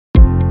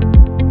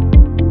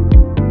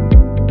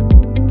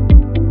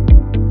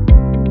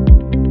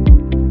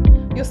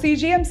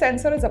CGM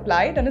sensor is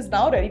applied and is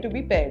now ready to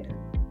be paired.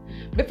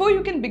 Before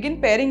you can begin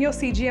pairing your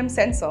CGM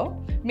sensor,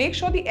 make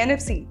sure the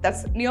NFC,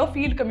 that's Near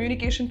Field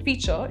Communication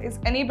feature, is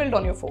enabled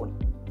on your phone.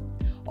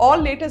 All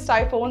latest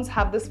iPhones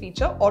have this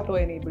feature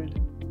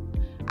auto-enabled.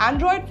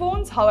 Android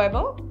phones,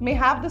 however, may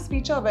have this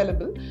feature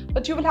available,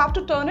 but you will have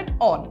to turn it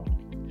on.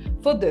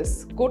 For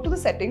this, go to the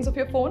settings of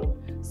your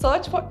phone,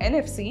 search for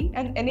NFC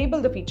and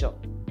enable the feature.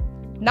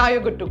 Now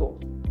you're good to go.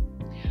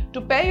 To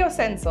pair your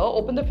sensor,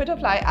 open the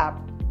Fitterfly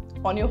app.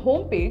 On your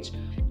home page,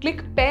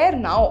 click Pair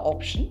Now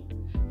option.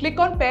 Click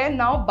on Pair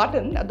Now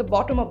button at the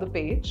bottom of the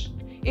page.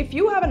 If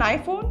you have an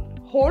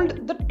iPhone,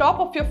 hold the top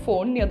of your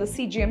phone near the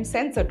CGM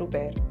sensor to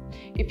pair.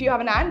 If you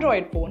have an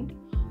Android phone,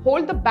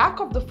 hold the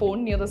back of the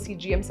phone near the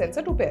CGM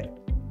sensor to pair.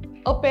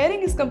 A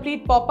pairing is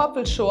complete pop-up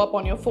will show up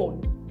on your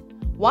phone.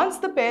 Once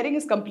the pairing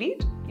is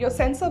complete, your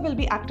sensor will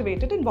be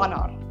activated in 1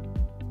 hour.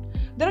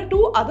 There are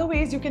two other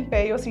ways you can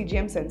pair your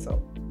CGM sensor.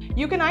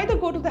 You can either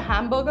go to the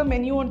hamburger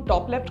menu on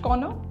top left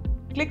corner,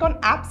 click on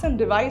Apps and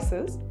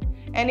Devices,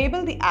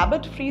 enable the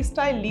Abbott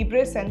Freestyle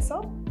Libre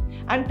sensor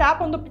and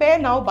tap on the Pair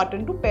Now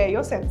button to pair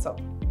your sensor.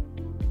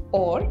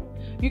 Or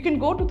you can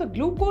go to the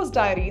glucose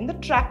diary in the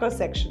tracker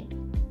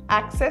section,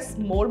 access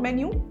More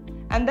menu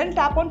and then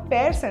tap on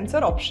Pair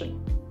Sensor option.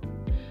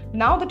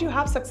 Now that you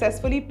have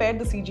successfully paired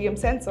the CGM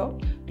sensor,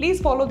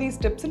 please follow these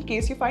tips in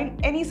case you find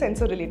any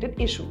sensor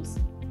related issues.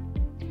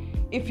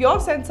 If your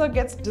sensor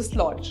gets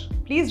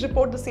dislodged, please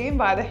report the same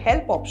via the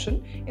help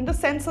option in the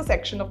sensor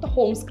section of the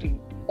home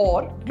screen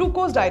or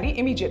glucose diary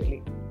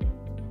immediately.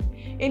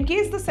 In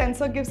case the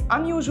sensor gives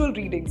unusual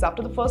readings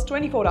after the first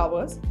 24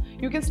 hours,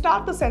 you can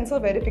start the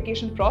sensor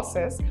verification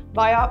process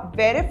via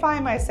Verify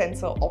My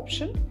Sensor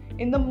option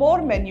in the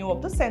More menu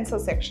of the sensor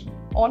section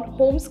on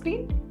home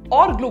screen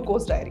or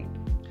glucose diary.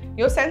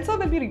 Your sensor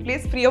will be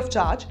replaced free of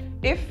charge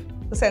if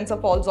the sensor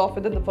falls off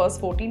within the first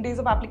 14 days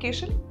of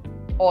application,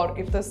 or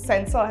if the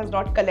sensor has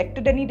not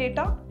collected any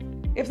data,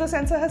 if the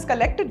sensor has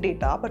collected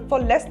data but for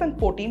less than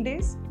 14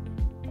 days,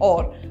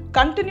 or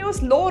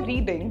continuous low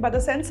reading by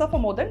the sensor for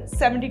more than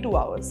 72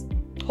 hours.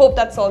 Hope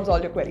that solves all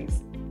your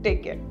queries.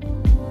 Take care.